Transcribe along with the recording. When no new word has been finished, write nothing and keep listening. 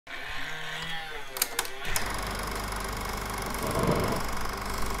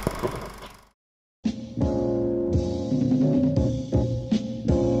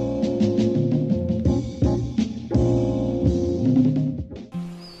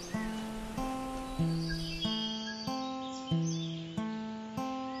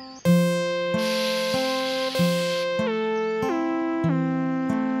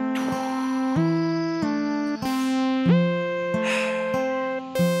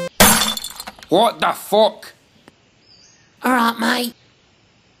What the fuck? Alright, mate.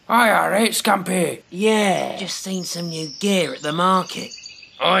 Aye, alright, Scampy. Yeah, just seen some new gear at the market.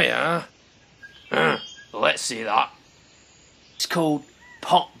 Oh, yeah? Let's see that. It's called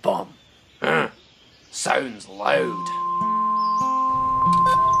Pop Bomb. Sounds loud.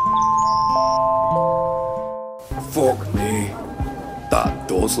 Fuck me. That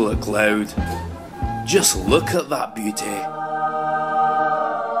does look loud. Just look at that beauty.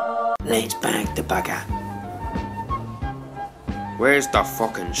 Let's bag the bugger. Where's the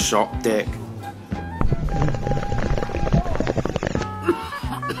fucking shop deck?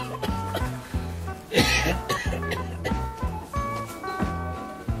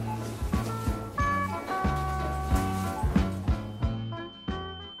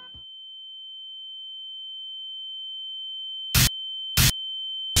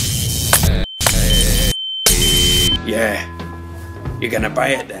 Yeah. You're gonna buy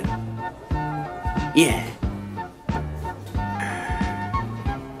it then? Yeah.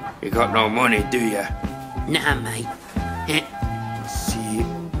 You got no money, do ya? Nah, mate. See,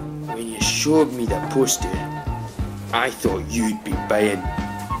 when you showed me the poster, I thought you'd be buying.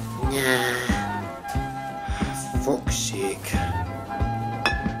 Nah. Fuck's sake.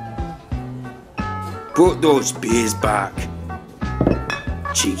 Put those beers back.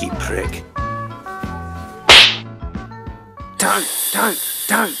 Cheeky prick. Don't.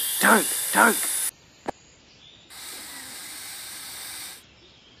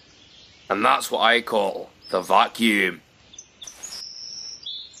 And that's what I call the vacuum.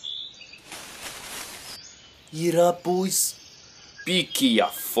 You up, boys? Beaky, you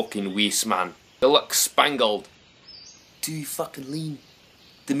fucking waste man. You look spangled. Too fucking lean.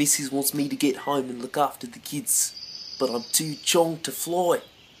 The missus wants me to get home and look after the kids, but I'm too chong to fly.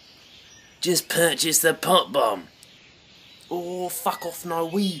 Just purchased the Pop Bomb. Oh, fuck off, no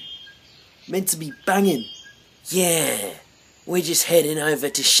we. Meant to be banging. Yeah, we're just heading over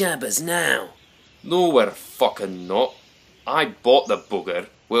to Shabba's now. No, we're fucking not. I bought the bugger.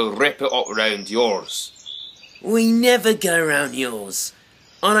 We'll rip it up round yours. We never go round yours.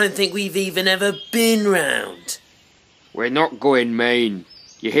 I don't think we've even ever been round. We're not going mine.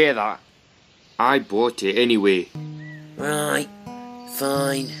 You hear that? I bought it anyway. Right,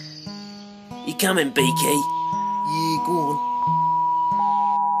 fine. You coming, Beaky? Yeah, go on.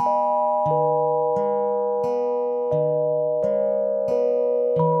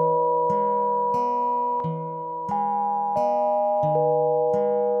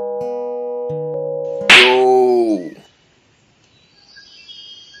 Yo!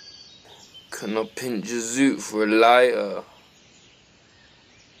 Can I pinch a zoot for a lighter?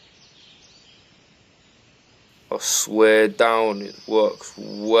 I swear down it works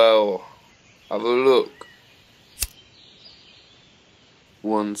well. Have a look.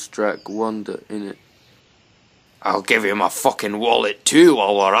 One strike wonder, innit? I'll give you my fucking wallet too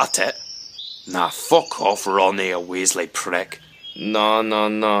while we're at it. Nah, fuck off, Ronnie, a Weasley prick. Nah,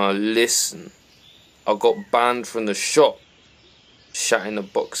 listen. I got banned from the shop, shatting a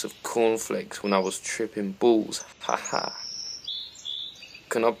box of cornflakes when I was tripping balls. Haha.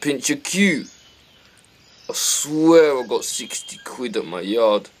 Can I pinch a cue? I swear I got 60 quid at my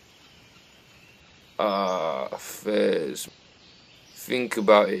yard. Ah, affairs. Think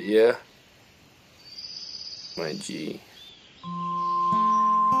about it, yeah? My G.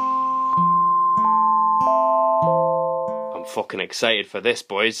 I'm fucking excited for this,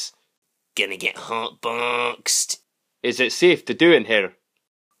 boys. Gonna get hotboxed. Is it safe to do in here?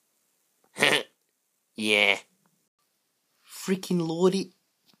 Yeah. Freaking lordy.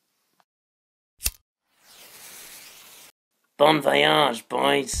 Bon voyage,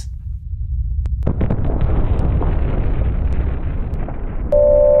 boys.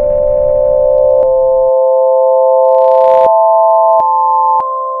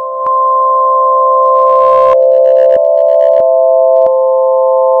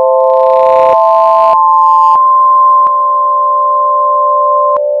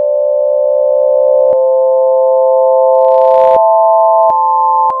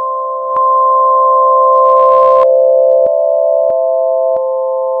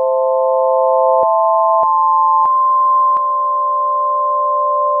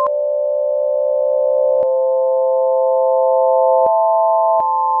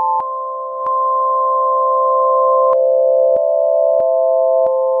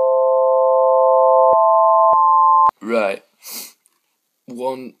 Right.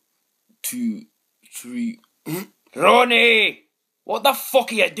 1, 2, 3. Ronnie! What the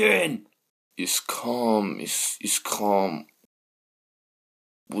fuck are you doing? It's calm. It's calm.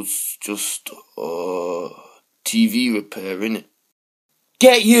 Was just TV repair, innit?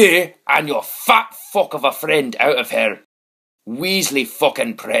 Get you and your fat fuck of a friend out of here. Weasley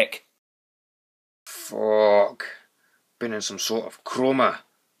fucking prick. Fuck. Been in some sort of chroma.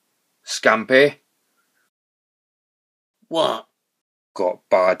 Scampy. What? Got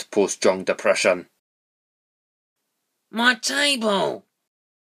bad post-jung depression. My table!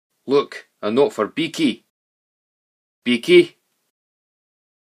 Look, a note for Beaky. Beaky?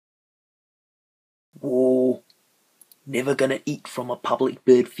 Whoa. Never gonna eat from a public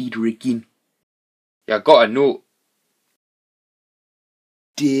bird feeder again. You got a note.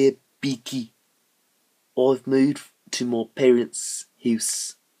 Dear Beaky, I've moved to my parents'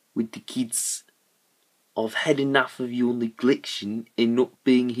 house with the kids. I've had enough of your neglection and not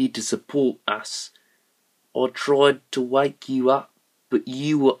being here to support us. I tried to wake you up, but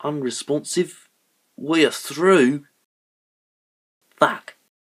you were unresponsive. We're through. Fuck.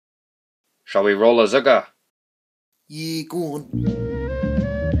 Shall we roll a zigger? Yeah, go on.